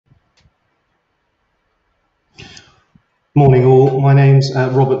Morning all, my name's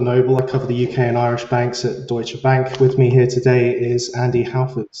Robert Noble. I cover the UK and Irish banks at Deutsche Bank. With me here today is Andy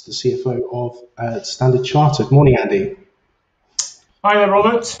Halford, the CFO of Standard Chartered. Morning, Andy. Hi there,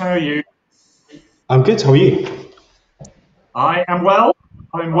 Robert. How are you? I'm good, how are you? I am well.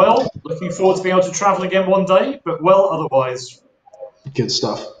 I'm well. Looking forward to being able to travel again one day, but well otherwise. Good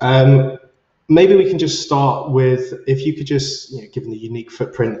stuff. Maybe we can just start with if you could just, given the unique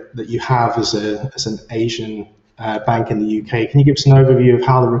footprint that you have as an Asian bank in the UK, can you give us an overview of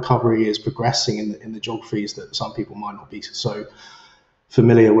how the recovery is progressing in the geographies that some people might not be so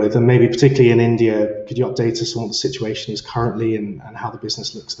familiar with, and maybe particularly in India, could you update us on what the situation is currently and how the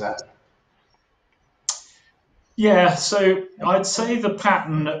business looks there? Yeah, so I'd say the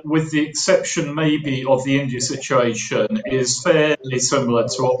pattern, with the exception maybe of the India situation, is fairly similar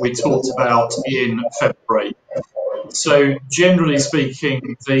to what we talked about in February. So, generally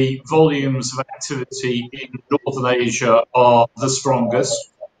speaking, the volumes of activity in Northern Asia are the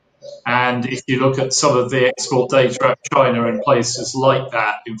strongest. And if you look at some of the export data out of China and places like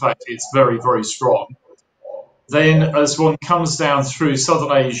that, in fact, it's very, very strong. Then, as one comes down through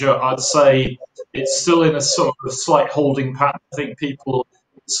Southern Asia, I'd say it's still in a sort of slight holding pattern. I think people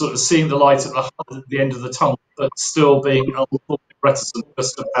sort of seeing the light at the end of the tunnel, but still being a little bit reticent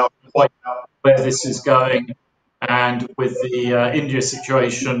just about quite where this is going. And with the India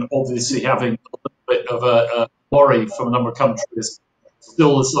situation, obviously having a little bit of a worry from a number of countries,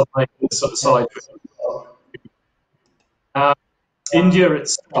 still the Southern Asian sort of side. Uh, India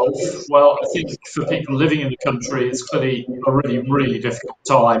itself, well, I think for people living in the country, it's clearly a really, really difficult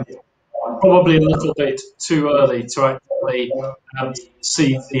time. Probably a little bit too early to actually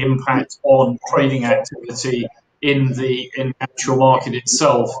see the impact on trading activity in the actual market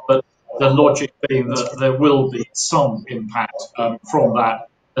itself, but the logic being that there will be some impact from that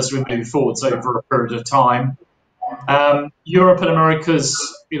as we move forwards over a period of time. Europe and America's,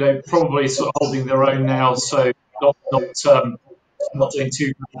 probably sort of holding their own now, so not doing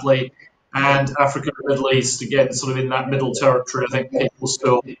too badly. And Africa and Middle East, again, sort of in that middle territory. I think people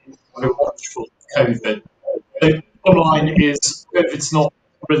still very watchful of COVID. The bottom line is COVID's not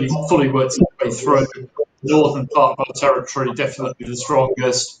really fully worked its way through. The northern part of our territory definitely the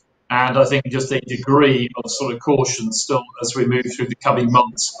strongest, and I think just a degree of sort of caution still as we move through the coming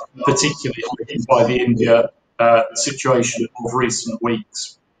months, particularly heightened by the India situation of recent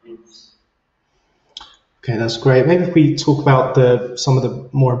weeks. Okay, that's great. Maybe if we talk about some of the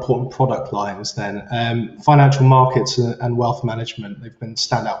more important product lines then. Financial markets and wealth management, they've been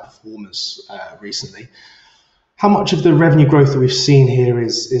standout performers recently. How much of the revenue growth that we've seen here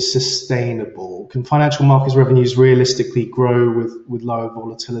is sustainable? Can financial markets revenues realistically grow with lower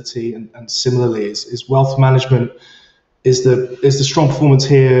volatility? And similarly, is wealth management, is the strong performance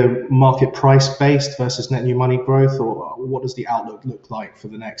here market price based versus net new money growth, or what does the outlook look like for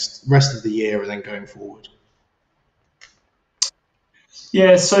the next rest of the year and then going forward?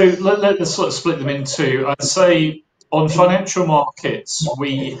 Yeah, so let's sort of split them in two. I'd say on financial markets,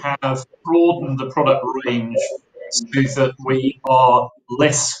 we have broadened the product range so that we are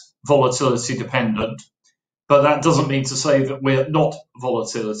less volatility dependent, but that doesn't mean to say that we're not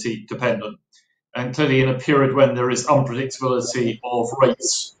volatility dependent. And clearly, in a period when there is unpredictability of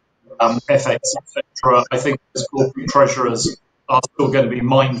rates, FX, etc., I think as corporate treasurers are still going to be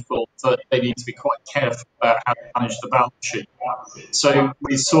mindful that they need to be quite careful about how to manage the balance sheet. So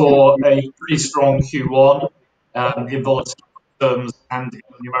we saw a pretty strong Q1 in volatile terms and in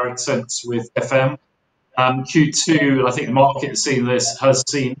numeric sense with FM. Q2, I think the market has seen this, has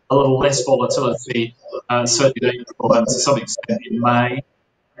seen a little less volatility, certainly in April and to some extent in May.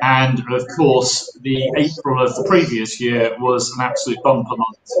 And of course, the April of the previous year was an absolute bumper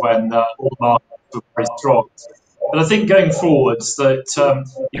month when all the markets were very strong. But I think going forwards that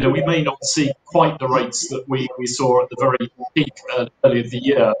we may not see quite the rates that we saw at the very peak early of the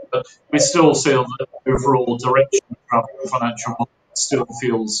year, but we still feel that the overall direction of travel in financial markets still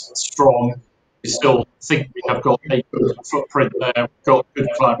feels strong. We still think we have got a good footprint there, we've got good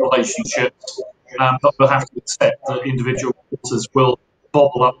client relationships, but we'll have to accept that individual quarters will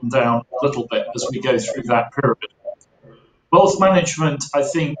bobble up and down a little bit as we go through that period. Wealth management, I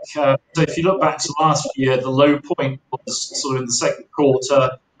think, so if you look back to last year, the low point was sort of in the second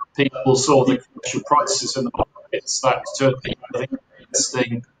quarter. People saw the commercial prices in the markets that turned people, I think,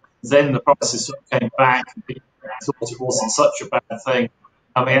 investing. Then the prices sort of came back and people thought it wasn't such a bad thing.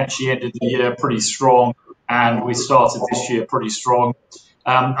 And we actually ended the year pretty strong, and we started this year pretty strong.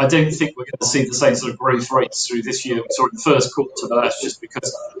 I don't think we're going to see the same sort of growth rates through this year that we saw in the first quarter, but that's just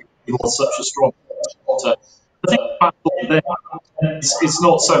because it was such a strong quarter. I think there it's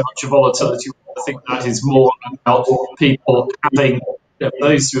not so much a volatility. I think that is more about people having,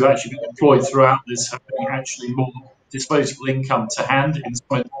 those who have actually been employed throughout this, having actually more disposable income to hand. In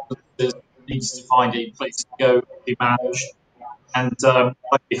some instances, needs to find a place to go, be managed. And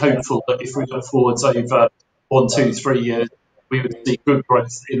I'd be hopeful that if we look forwards over 1, 2, 3 years, we would see good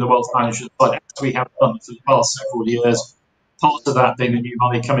growth in the wealth management side, as we have done for the past several years. Part of that being the new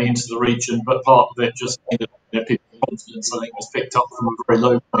money coming into the region, but part of it just being that people's confidence, I think, was picked up from a very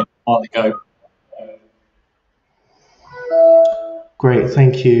low point a while ago. Great,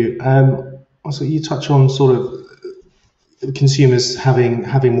 thank you. Also, you touch on sort of consumers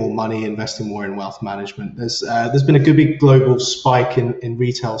having more money, investing more in wealth management. There's been a good big global spike in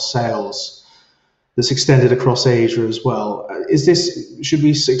retail sales that's extended across Asia as well. Should we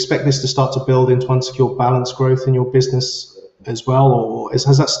expect this to start to build into unsecured balance growth in your business as well, or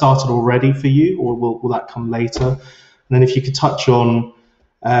has that started already for you, or will that come later? And then if you could touch on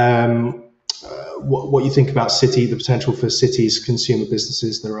what you think about the potential for Citi's consumer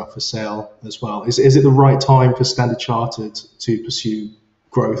businesses that are up for sale as well. Is it the right time for Standard Chartered to pursue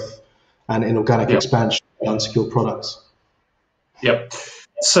growth and inorganic expansion of unsecured products? Yep.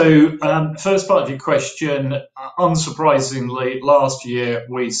 So, first part of your question, unsurprisingly, last year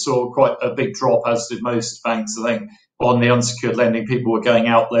we saw quite a big drop, as did most banks, I think, on the unsecured lending. People were going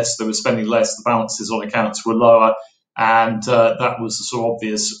out less, they were spending less, the balances on accounts were lower. And that was a sort of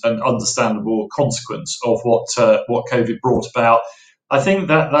obvious and understandable consequence of what COVID brought about. I think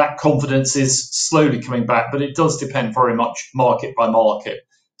that confidence is slowly coming back, but it does depend very much market by market.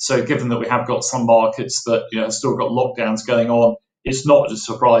 So given that we have got some markets that have still got lockdowns going on, it's not a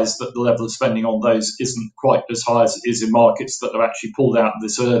surprise that the level of spending on those isn't quite as high as it is in markets that have actually pulled out of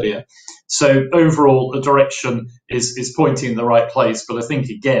this earlier. So overall, the direction is pointing in the right place. But I think,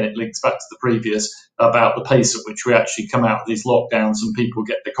 again, it links back to the previous about the pace at which we actually come out of these lockdowns and people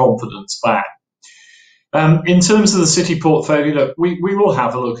get their confidence back. In terms of the Citi portfolio, look, we will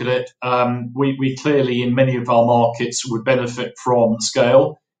have a look at it. We clearly, in many of our markets, would benefit from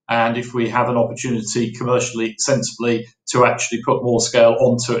scale. And if we have an opportunity commercially, sensibly, to actually put more scale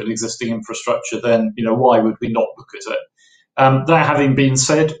onto an existing infrastructure, then why would we not look at it? That having been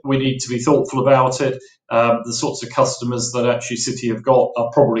said, we need to be thoughtful about it. The sorts of customers that actually Citi have got are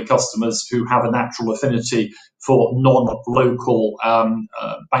probably customers who have a natural affinity for non-local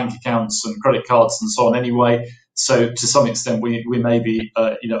bank accounts and credit cards and so on anyway. So to some extent, we may be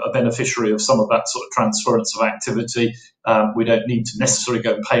a beneficiary of some of that sort of transference of activity. We don't need to necessarily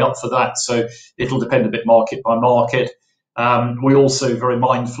go and pay up for that. So it'll depend a bit market by market. We're also very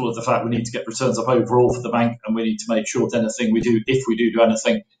mindful of the fact we need to get returns up overall for the bank, and we need to make sure that anything we do, if we do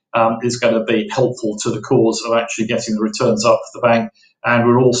anything, is going to be helpful to the cause of actually getting the returns up for the bank. And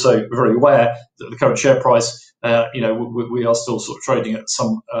we're also very aware that the current share price, we are still sort of trading at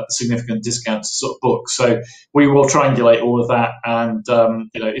some significant discount to sort of book. So we will triangulate all of that. And,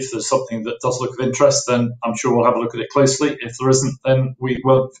 if there's something that does look of interest, then I'm sure we'll have a look at it closely. If there isn't, then we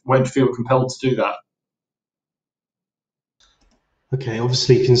won't feel compelled to do that. Okay,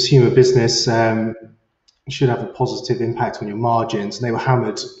 obviously consumer business should have a positive impact on your margins, and they were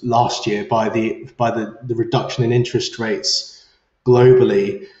hammered last year by the reduction in interest rates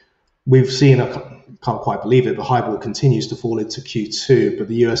globally. We've seen, I can't quite believe it, but HIBOR continues to fall into Q2, but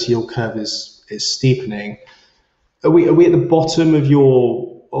the US yield curve is steepening. Are we at the bottom of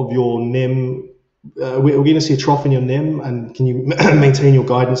your NIM? Are we going to see a trough in your NIM, and can you maintain your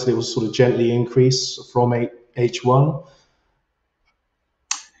guidance that it will sort of gently increase from H1?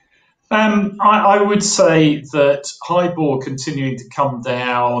 I would say that HIBOR continuing to come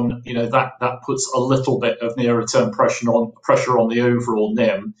down, that puts a little bit of nearer term pressure on the overall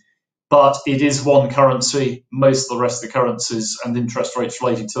NIM. But it is one currency. Most of the rest of the currencies and interest rates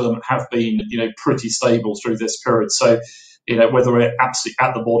relating to them have been, pretty stable through this period. So, whether we're absolutely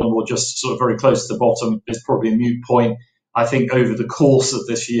at the bottom or just sort of very close to the bottom is probably a moot point. I think over the course of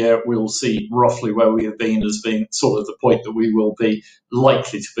this year, we'll see roughly where we have been as being sort of the point that we will be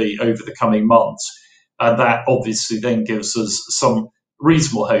likely to be over the coming months. And that obviously then gives us some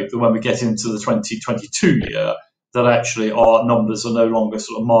reasonable hope that when we get into the 2022 year, that actually our numbers are no longer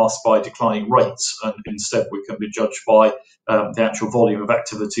sort of masked by declining rates, and instead we can be judged by the actual volume of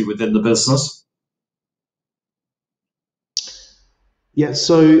activity within the business. Yeah,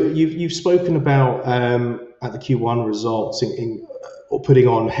 so you've spoken about at the Q1 results or putting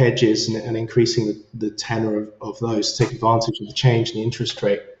on hedges and increasing the tenor of those to take advantage of the change in the interest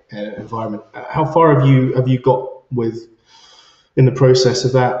rate environment. How far have you got in the process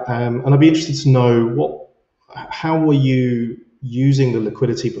of that? And I'd be interested to know how were you using the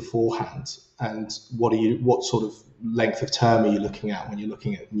liquidity beforehand, and what sort of length of term are you looking at when you're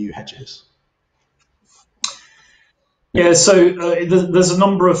looking at new hedges? Yeah, so there's a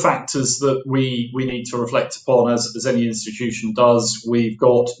number of factors that we need to reflect upon, as any institution does. We've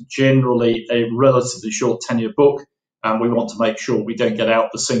got generally a relatively short tenure book, and we want to make sure we don't get out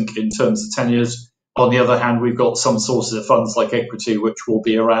the sink in terms of tenures. On the other hand, we've got some sources of funds like equity, which will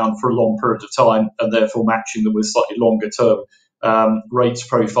be around for a long period of time, and therefore matching them with slightly longer term rates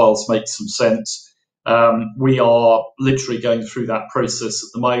profiles makes some sense. We are literally going through that process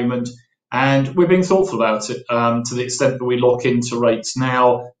at the moment. And we're being thoughtful about it to the extent that we lock into rates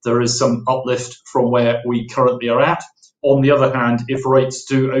now. There is some uplift from where we currently are at. On the other hand, if rates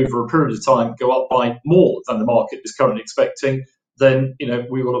do over a period of time go up by more than the market is currently expecting, then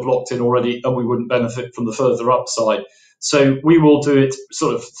we will have locked in already and we wouldn't benefit from the further upside. So we will do it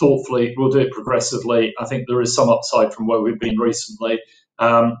sort of thoughtfully. We'll do it progressively. I think there is some upside from where we've been recently.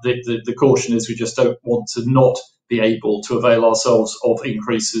 The caution is we just don't want to not be able to avail ourselves of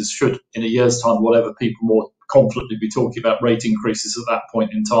increases should in a year's time, whatever, people more confidently be talking about rate increases at that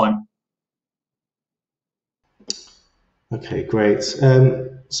point in time. Okay, great.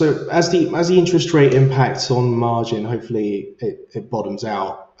 So as the interest rate impacts on margin, hopefully it bottoms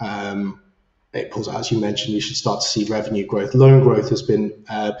out. It pulls out, as you mentioned, you should start to see revenue growth. Loan growth has been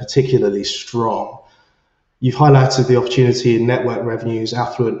particularly strong. You've highlighted the opportunity in network revenues,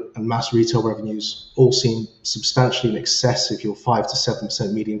 affluent and mass retail revenues all seem substantially in excess of your 5 to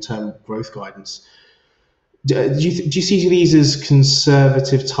 7% medium-term growth guidance. Do you see these as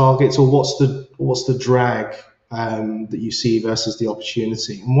conservative targets, or what's the drag that you see versus the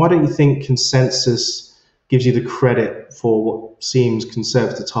opportunity? And why don't you think consensus gives you the credit for what seems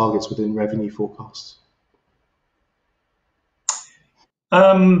conservative targets within revenue forecasts?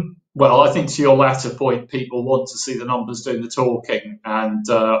 Well, I think to your latter point, people want to see the numbers doing the talking, and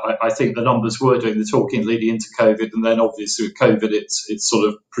I think the numbers were doing the talking leading into COVID, and then obviously with COVID, it's sort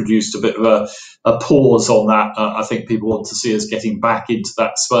of produced a bit of a pause on that. I think people want to see us getting back into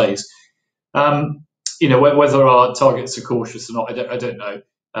that space. Whether our targets are cautious or not, I don't know.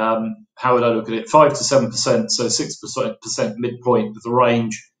 How would I look at it? 5 to 7%, so 6% midpoint of the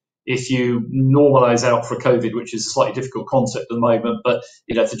range. If you normalise out for COVID, which is a slightly difficult concept at the moment, but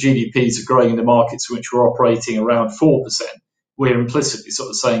if the GDPs are growing in the markets in which we're operating around 4%, we're implicitly sort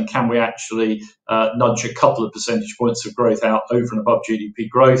of saying, can we actually nudge a couple of percentage points of growth out over and above GDP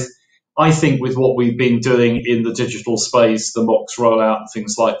growth? I think with what we've been doing in the digital space, the MOX rollout and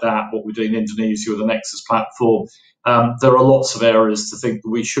things like that, what we're doing in Indonesia with the Nexus platform, there are lots of areas to think that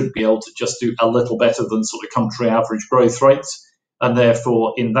we should be able to just do a little better than sort of country average growth rates. And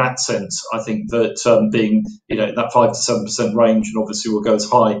therefore, in that sense, I think that being that 5 to 7% range, and obviously we'll go as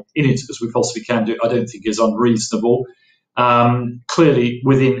high in it as we possibly can do, I don't think is unreasonable. Clearly,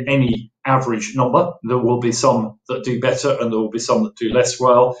 within any average number, there will be some that do better and there will be some that do less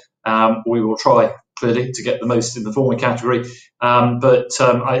well. We will try, clearly, to get the most in the former category. But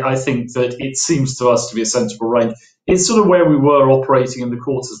I think that it seems to us to be a sensible range. It's sort of where we were operating in the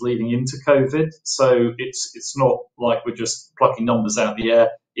quarters leading into COVID. So it's not like we're just plucking numbers out of the air.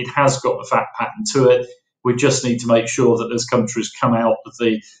 It has got the fact pattern to it. We just need to make sure that as countries come out of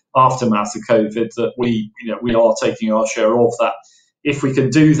the aftermath of COVID, that we are taking our share of that. If we can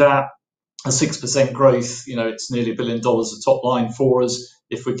do that, a 6% growth, it's nearly $1 billion of top line for us.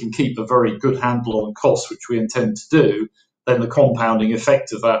 If we can keep a very good handle on costs, which we intend to do, then the compounding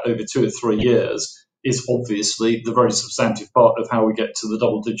effect of that over 2 or 3 years is obviously the very substantive part of how we get to the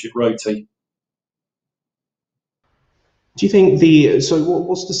double-digit ROTE. Do you think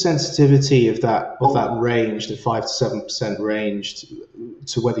what's the sensitivity of that range, the 5 to 7% range,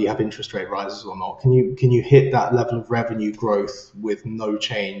 to whether you have interest rate rises or not? Can you hit that level of revenue growth with no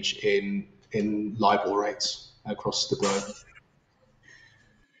change in LIBOR rates across the globe?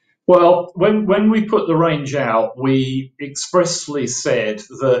 Well, when we put the range out, we expressly said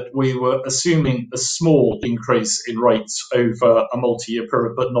that we were assuming a small increase in rates over a multi-year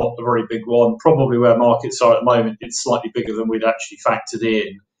period, but not a very big one. Probably where markets are at the moment, it's slightly bigger than we'd actually factored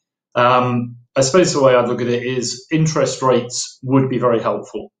in. I suppose the way I'd look at it is interest rates would be very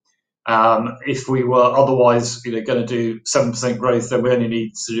helpful. If we were otherwise going to do 7% growth, then we only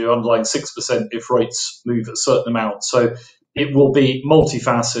need to do underlying 6% if rates move a certain amount. So it will be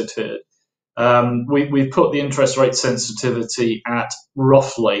multifaceted. We've put the interest rate sensitivity at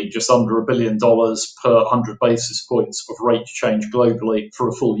roughly just under $1 billion per 100 basis points of rate change globally for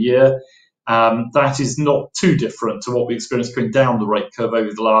a full year. That is not too different to what we experienced going down the rate curve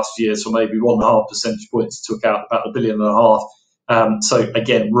over the last year. So maybe 1.5 percentage points took out about $1.5 billion. So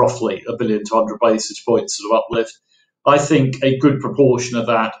again, roughly $1 billion to 100 basis points sort of uplift. I think a good proportion of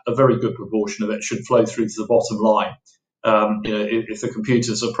that, a very good proportion of it, should flow through to the bottom line. If the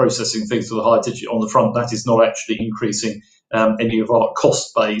computers are processing things with a high digit on the front, that is not actually increasing any of our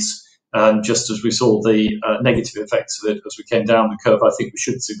cost base. And just as we saw the negative effects of it as we came down the curve, I think we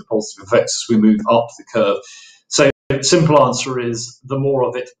should see the positive effects as we move up the curve. So the simple answer is the more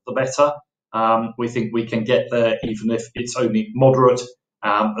of it, the better. We think we can get there even if it's only moderate.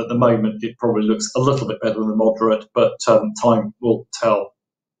 At the moment, it probably looks a little bit better than moderate, but time will tell.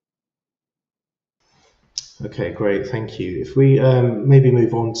 Okay, great, thank you. If we maybe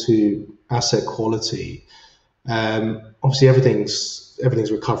move on to asset quality, obviously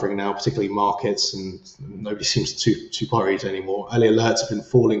everything's recovering now, particularly markets, and nobody seems too worried anymore. Early alerts have been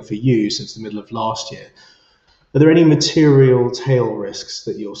falling for you since the middle of last year. Are there any material tail risks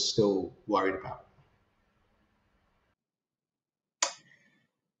that you're still worried about?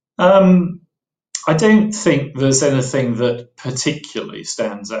 I don't think there's anything that particularly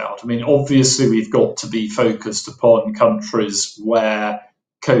stands out. I mean, obviously, we've got to be focused upon countries where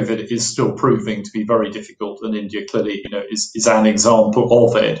COVID is still proving to be very difficult, and India clearly, is an example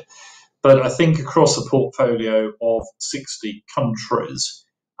of it. But I think across a portfolio of 60 countries,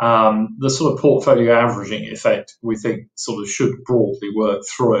 the sort of portfolio averaging effect we think sort of should broadly work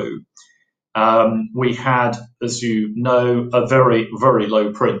through. We had, as you know, a very, very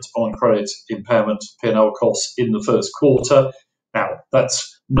low print on credit impairment P&L costs in the first quarter. Now,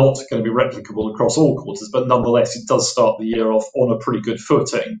 that's not going to be replicable across all quarters, but nonetheless, it does start the year off on a pretty good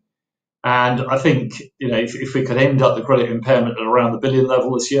footing. And I think, if we could end up the credit impairment at around the billion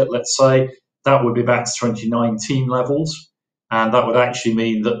level this year, let's say, that would be back to 2019 levels. And that would actually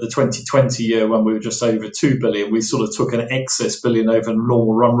mean that the 2020 year, when we were just over 2 billion, we sort of took an excess billion over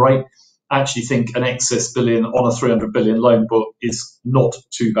normal run rate. I actually think an excess billion on a 300 billion loan book is not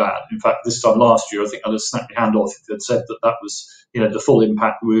too bad. In fact, this time last year, I think I'd have snapped your hand off if you'd said that was, the full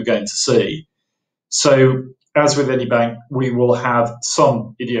impact we were going to see. So, as with any bank, we will have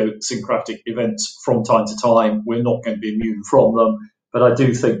some idiosyncratic events from time to time. We're not going to be immune from them, but I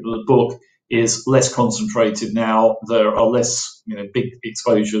do think that the book is less concentrated now. There are less, big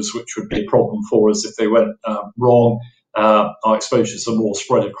exposures, which would be a problem for us if they went wrong. Our exposures are more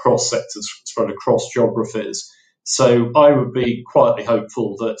spread across sectors, spread across geographies. So I would be quietly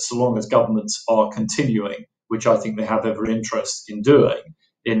hopeful that so long as governments are continuing, which I think they have every interest in doing,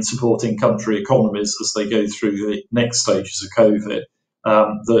 in supporting country economies as they go through the next stages of COVID,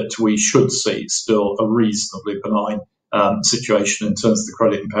 that we should see still a reasonably benign situation in terms of the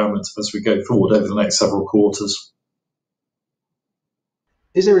credit impairment as we go forward over the next several quarters.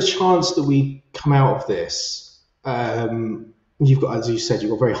 Is there a chance that we come out of this? You've got, as you said, you've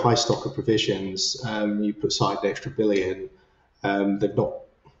got a very high stock of provisions. You put aside an extra billion. They've not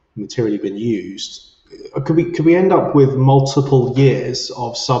materially been used. Could we end up with multiple years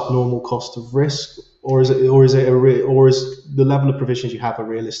of subnormal cost of risk, or is the level of provisions you have a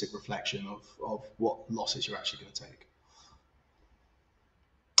realistic reflection of what losses you're actually going to take?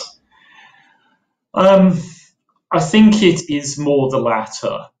 I think it is more the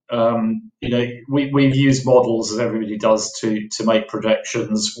latter. We've used models, as everybody does, to make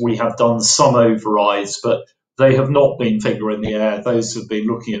projections. We have done some overrides, but they have not been finger in the air. Those have been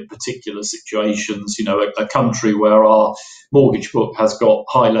looking at particular situations. A country where our mortgage book has got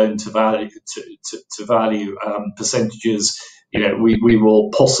high loan to value percentages. We will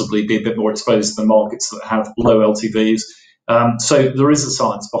possibly be a bit more exposed to the markets that have low LTVs. So there is a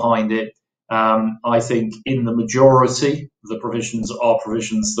science behind it. I think in the majority, the provisions are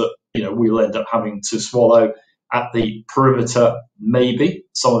provisions that we'll end up having to swallow. At the perimeter, maybe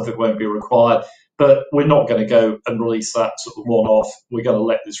some of it won't be required, but we're not going to go and release that sort of one-off. We're going to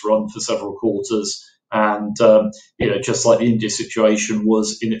let this run for several quarters, and just like the India situation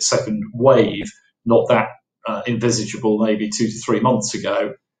was in its second wave, not that envisageable maybe 2 to 3 months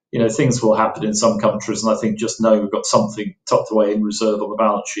ago. Things will happen in some countries, and I think just know we've got something tucked away in reserve on the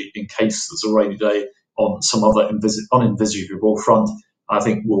balance sheet in case there's a rainy day on some other unenvisageable front, I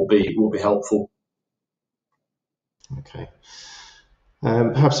think will be helpful. Okay.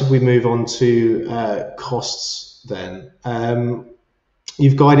 Perhaps if we move on to costs then.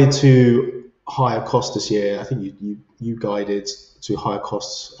 You've guided to higher costs this year. I think you guided to higher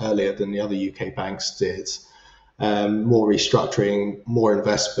costs earlier than the other UK banks did. More restructuring, more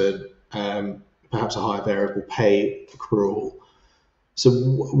investment, perhaps a higher variable pay accrual. So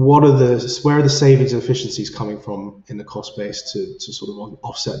where are the savings and efficiencies coming from in the cost base to sort of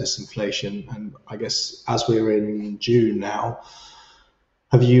offset this inflation? And I guess as we're in June now,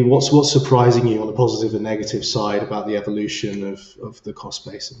 what's surprising you on the positive and negative side about the evolution of the cost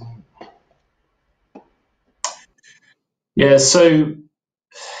base at the moment? Yeah, so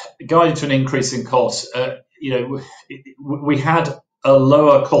guided to an increase in costs. We had a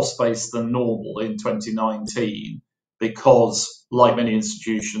lower cost base than normal in 2019 because, like many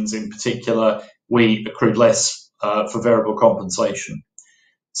institutions in particular, we accrued less for variable compensation.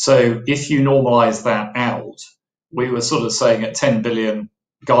 So if you normalise that out, we were sort of saying at 10 billion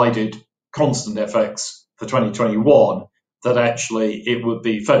guided constant FX for 2021 that actually it would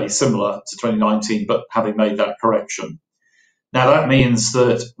be fairly similar to 2019, but having made that correction. Now that means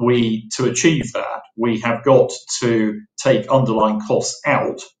that to achieve that, we have got to take underlying costs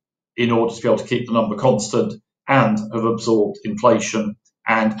out in order to be able to keep the number constant and have absorbed inflation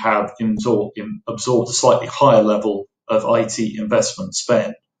and have absorbed a slightly higher level of IT investment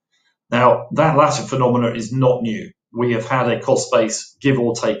spend. Now, that latter phenomena is not new. We have had a cost base, give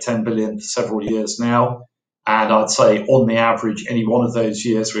or take 10 billion for several years now. And I'd say on the average, any one of those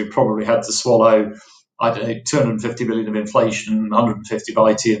years, we probably had to swallow, I don't know, 250 billion of inflation, 150 of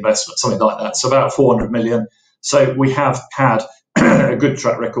IT investment, something like that. So about 400 million. So we have had a good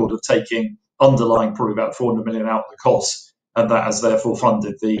track record of taking underlying probably about 400 million out of the costs. And that has therefore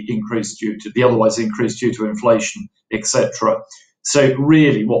funded the increase due to the otherwise increase due to inflation, etc. So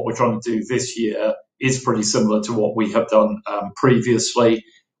really what we're trying to do this year is pretty similar to what we have done previously.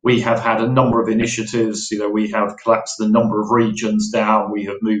 We have had a number of initiatives. We have collapsed the number of regions down. We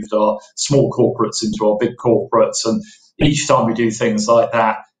have moved our small corporates into our big corporates. And each time we do things like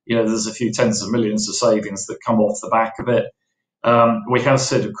that, there's a few tens of millions of savings that come off the back of it. We have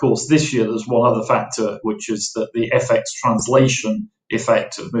said, of course, this year there's one other factor, which is that the FX translation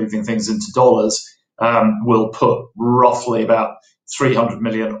effect of moving things into dollars will put roughly about 300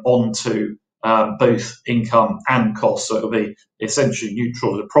 million onto both income and costs. So it'll be essentially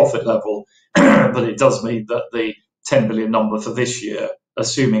neutral at a profit level, but it does mean that the 10 billion number for this year,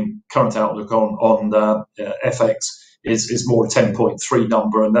 assuming current outlook on FX, is more a 10.3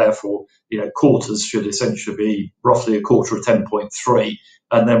 number, and therefore quarters should essentially be roughly a quarter of 10.3,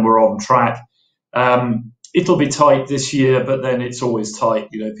 and then we're on track. It'll be tight this year, but then it's always tight.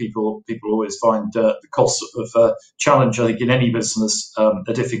 People always find the cost of challenge, I think, in any business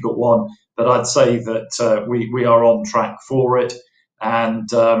a difficult one. But I'd say that we are on track for it.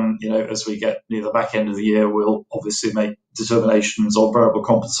 And, as we get near the back end of the year, we'll obviously make determinations on variable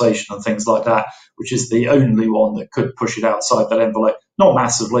compensation and things like that, which is the only one that could push it outside that envelope. Not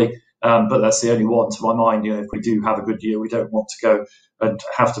massively, but that's the only one to my mind. If we do have a good year, we don't want to go and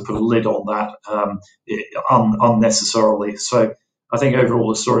have to put a lid on that unnecessarily. So I think overall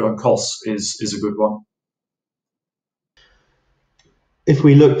the story on costs is a good one. If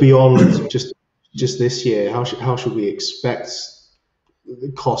we look beyond just this year, how should we expect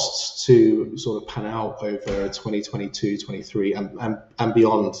the costs to sort of pan out over 2022, 23 and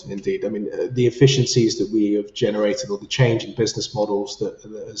beyond indeed? I mean, the efficiencies that we have generated or the change in business models that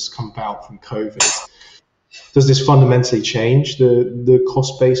has come about from COVID, does this fundamentally change the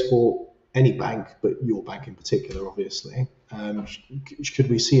cost base for any bank, but your bank in particular, obviously? Could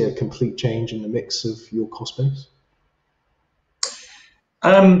we see a complete change in the mix of your cost base?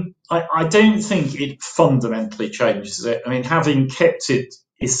 I don't think it fundamentally changes it. I mean, having kept it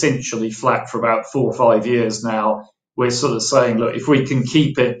essentially flat for about 4 or 5 years now, we're sort of saying, look, if we can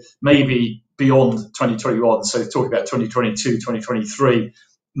keep it maybe beyond 2021, so talking about 2022, 2023,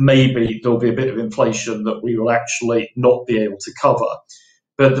 maybe there'll be a bit of inflation that we will actually not be able to cover.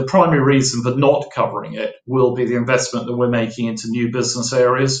 But the primary reason for not covering it will be the investment that we're making into new business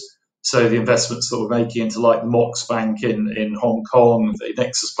areas. So the investments that we're making into like the Mox Bank in Hong Kong, the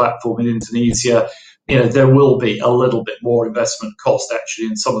Nexus platform in Indonesia, there will be a little bit more investment cost actually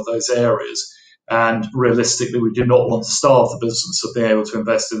in some of those areas. And realistically, we do not want to starve the business of being able to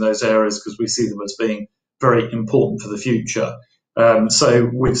invest in those areas because we see them as being very important for the future. So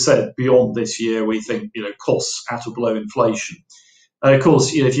we've said beyond this year, we think costs at or below inflation. And of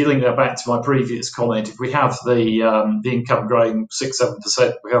course, if you link that back to my previous comment, if we have the income growing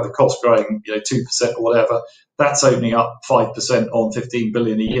 6-7%, we have the cost growing 2% or whatever, that's opening up 5% on 15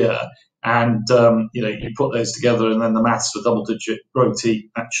 billion a year. And you put those together, and then the maths for double-digit growth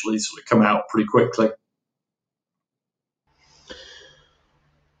actually sort of come out pretty quickly.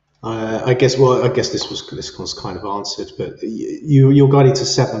 I guess this was kind of answered, but you're guiding to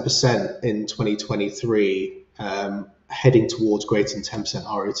 7% in 2023. Heading towards greater than 10%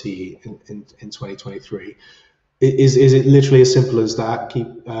 ROTE in 2023. Is it literally as simple as that?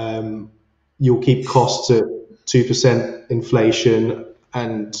 You'll keep costs at 2% inflation,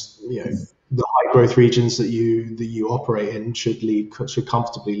 and the high growth regions that you operate in should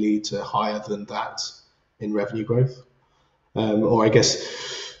comfortably lead to higher than that in revenue growth. Or I guess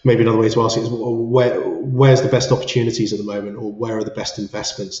maybe another way to ask it is, where's the best opportunities at the moment, or where are the best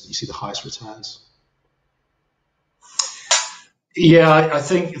investments that you see the highest returns? Yeah, I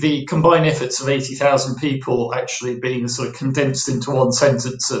think the combined efforts of 80,000 people actually being sort of condensed into one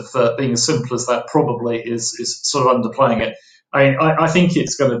sentence of being as simple as that probably is sort of underplaying it. I think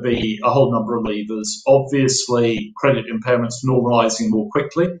it's going to be a whole number of levers. Obviously, credit impairments normalising more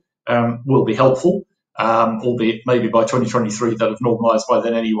quickly will be helpful, albeit maybe by 2023 they'll have normalised by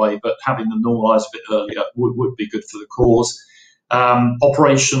then anyway, but having them normalise a bit earlier would be good for the cause.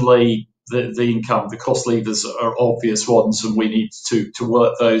 Operationally, the income, the cost levers are obvious ones, and we need to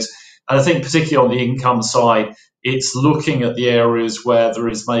work those. And I think particularly on the income side, it's looking at the areas where there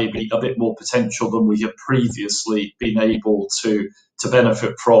is maybe a bit more potential than we have previously been able to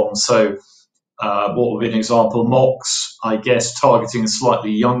benefit from. So what would be an example? Mox, I guess, targeting a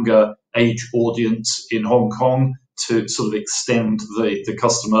slightly younger age audience in Hong Kong to sort of extend the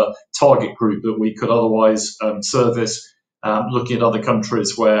customer target group that we could otherwise service. Looking at other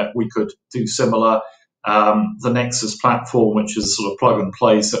countries where we could do similar. The Nexus platform, which is sort of plug and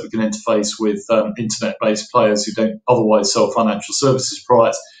play so that we can interface with internet-based players who don't otherwise sell financial services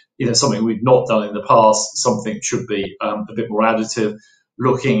products, something we've not done in the past, something should be a bit more additive.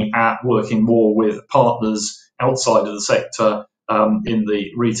 Looking at working more with partners outside of the sector in the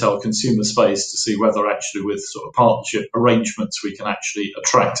retail consumer space to see whether actually with sort of partnership arrangements we can actually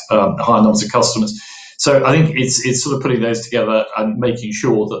attract higher numbers of customers. So I think it's sort of putting those together and making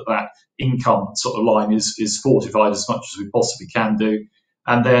sure that income sort of line is fortified as much as we possibly can do.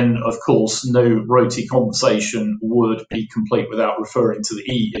 And then, of course, no ROTE conversation would be complete without referring to the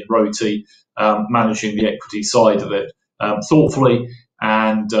E in ROTE, managing the equity side of it thoughtfully.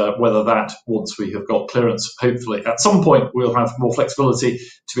 And whether that, once we have got clearance, hopefully at some point we'll have more flexibility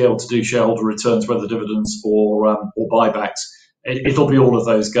to be able to do shareholder returns, whether dividends or buybacks. It'll be all of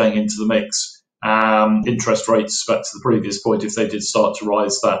those going into the mix. Interest rates, back to the previous point, if they did start to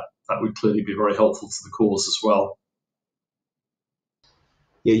rise, that would clearly be very helpful to the cause as well.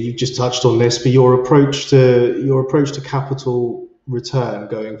 Yeah, you've just touched on this, but your approach to capital return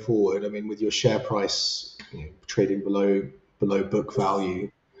going forward, I mean, with your share price trading below book value,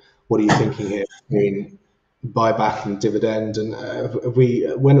 what are you thinking here between buyback and dividend? And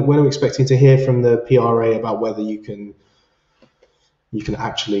when are we expecting to hear from the PRA about whether you can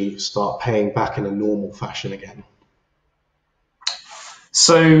actually start paying back in a normal fashion again?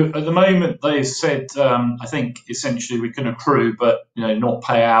 So at the moment, they've said, I think essentially we can accrue, but not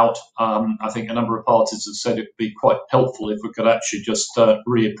pay out. I think a number of parties have said it would be quite helpful if we could actually just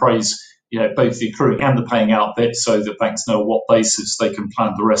reappraise, both the accruing and the paying out bit, so that banks know what basis they can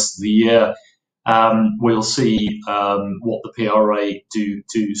plan the rest of the year. We'll see what the PRA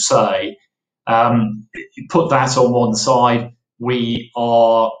do say. Put that on one side. We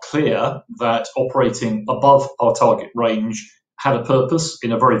are clear that operating above our target range had a purpose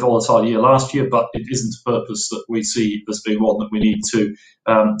in a very volatile year last year, but it isn't a purpose that we see as being one that we need to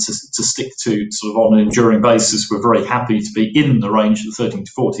stick to sort of on an enduring basis. We're very happy to be in the range, the 13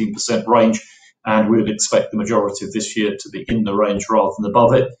 to 14% range, and we would expect the majority of this year to be in the range rather than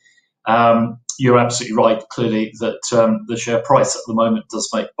above it. You're absolutely right, clearly, that the share price at the moment does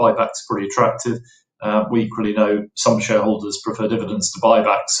make buybacks pretty attractive. We equally know some shareholders prefer dividends to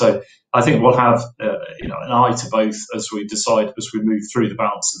buybacks. So I think we'll have an eye to both as we decide, as we move through the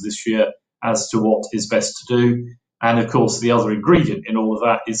balance of this year, as to what is best to do. And of course, the other ingredient in all of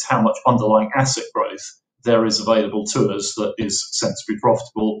that is how much underlying asset growth there is available to us that is sensibly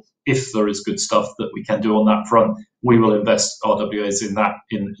profitable. If there is good stuff that we can do on that front, we will invest RWAs in that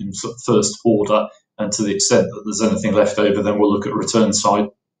in sort of first order. And to the extent that there's anything left over, then we'll look at return side.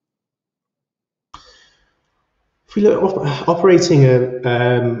 If we look operating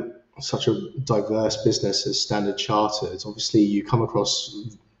such a diverse business as Standard Chartered, obviously you come across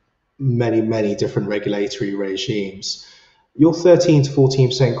many different regulatory regimes. Your 13 to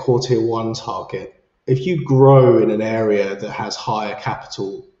 14% core tier 1 target, if you grow in an area that has higher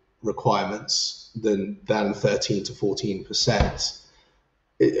capital requirements than 13 to 14%,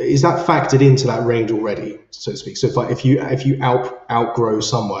 is that factored into that range already, so to speak? So if you outgrow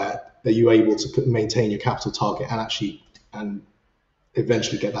somewhere, are you able to maintain your capital target and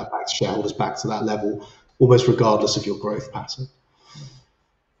eventually get that back to shareholders, back to that level, almost regardless of your growth pattern?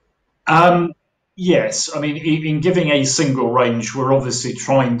 Yes, I mean, in giving a single range, we're obviously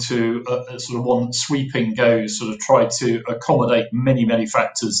trying to sort of one sweeping go, sort of try to accommodate many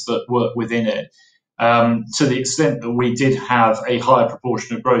factors that work within it. To the extent that we did have a higher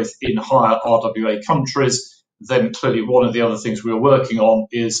proportion of growth in higher RWA countries, then clearly one of the other things we are working on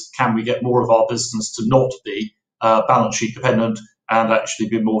is, can we get more of our business to not be balance sheet dependent and actually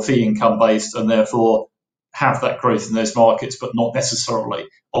be more fee income based, and therefore have that growth in those markets, but not necessarily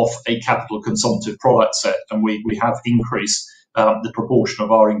off a capital consumptive product set. And we have increased the proportion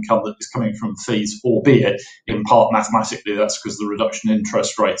of our income that is coming from fees, albeit in part mathematically that's because of the reduction in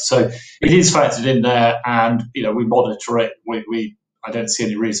interest rates. So it is factored in there, and we monitor it. I don't see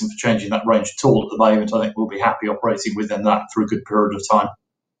any reason for changing that range at all at the moment. I think we'll be happy operating within that for a good period of time.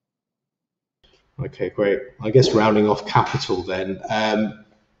 Okay, great. I guess rounding off capital then,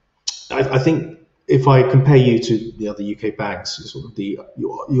 I think if I compare you to the other UK banks, sort of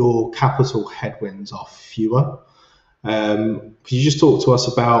your capital headwinds are fewer. Could you just talk to us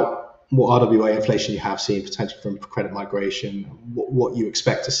about what RWA inflation you have seen potentially from credit migration, what you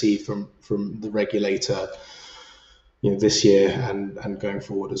expect to see from the regulator, this year and going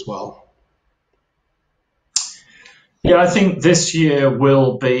forward as well? Yeah, I think this year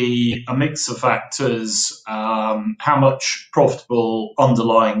will be a mix of factors. How much profitable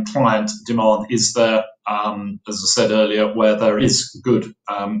underlying client demand is there? As I said earlier, where there is good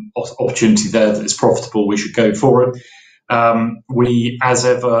opportunity there that is profitable, we should go for it. We, as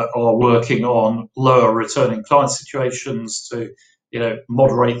ever, are working on lower returning client situations to,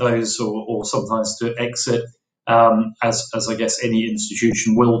 moderate those or sometimes to exit, as I guess any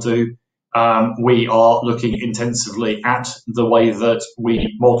institution will do. We are looking intensively at the way that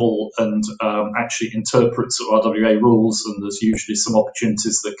we model and actually interpret RWA rules, and there's usually some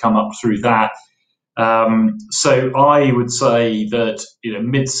opportunities that come up through that. So I would say that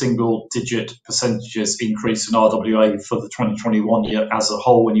mid-single digit percentages increase in RWA for the 2021 year as a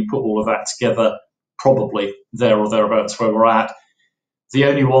whole. When you put all of that together, probably there or thereabouts where we're at. The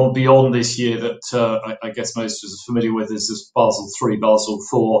only one beyond this year that I guess most of us are familiar with is this Basel III, Basel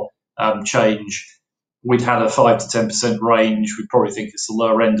IV change. We'd had a 5 to 10% range. We probably think it's the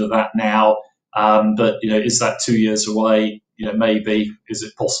lower end of that now. But is that 2 years away? Maybe. Is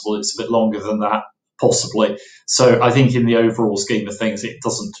it possible it's a bit longer than that? Possibly. So I think in the overall scheme of things, it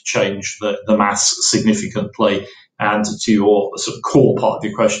doesn't change the mass significantly. And to your sort of core part of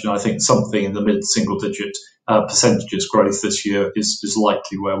your question, I think something in the mid-single digit percentages growth this year is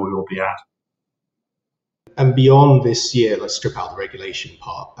likely where we will be at. And beyond this year, let's strip out the regulation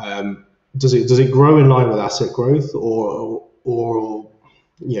part. Does it grow in line with asset growth, or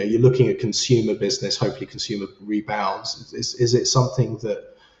you're looking at consumer business, hopefully consumer rebounds? Is it something that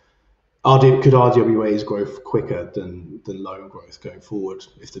could RWAs grow quicker than loan growth going forward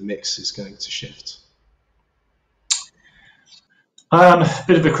if the mix is going to shift?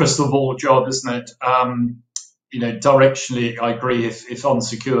 Bit of a crystal ball job, isn't it? Directionally, I agree. If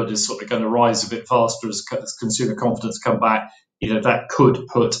unsecured is sort of going to rise a bit faster as consumer confidence come back, that could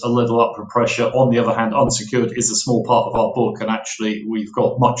put a little upward pressure. On the other hand, unsecured is a small part of our book, and actually we've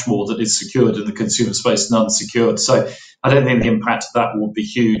got much more that is secured in the consumer space than unsecured. So I don't think the impact of that will be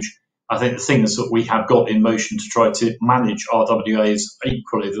huge. I think the things that we have got in motion to try to manage RWAs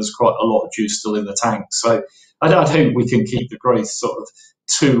equally, there's quite a lot of juice still in the tank. So I hope we can keep the growth sort of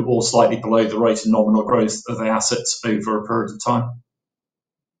to or slightly below the rate of nominal growth of the assets over a period of time.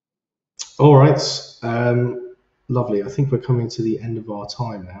 All right. Lovely. I think we're coming to the end of our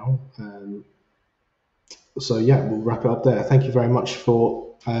time now. So yeah, we'll wrap it up there. Thank you very much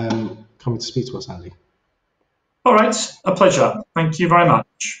for coming to speak to us, Andy. All right. A pleasure. Thank you very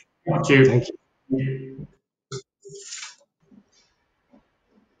much. Thank you. Thank you.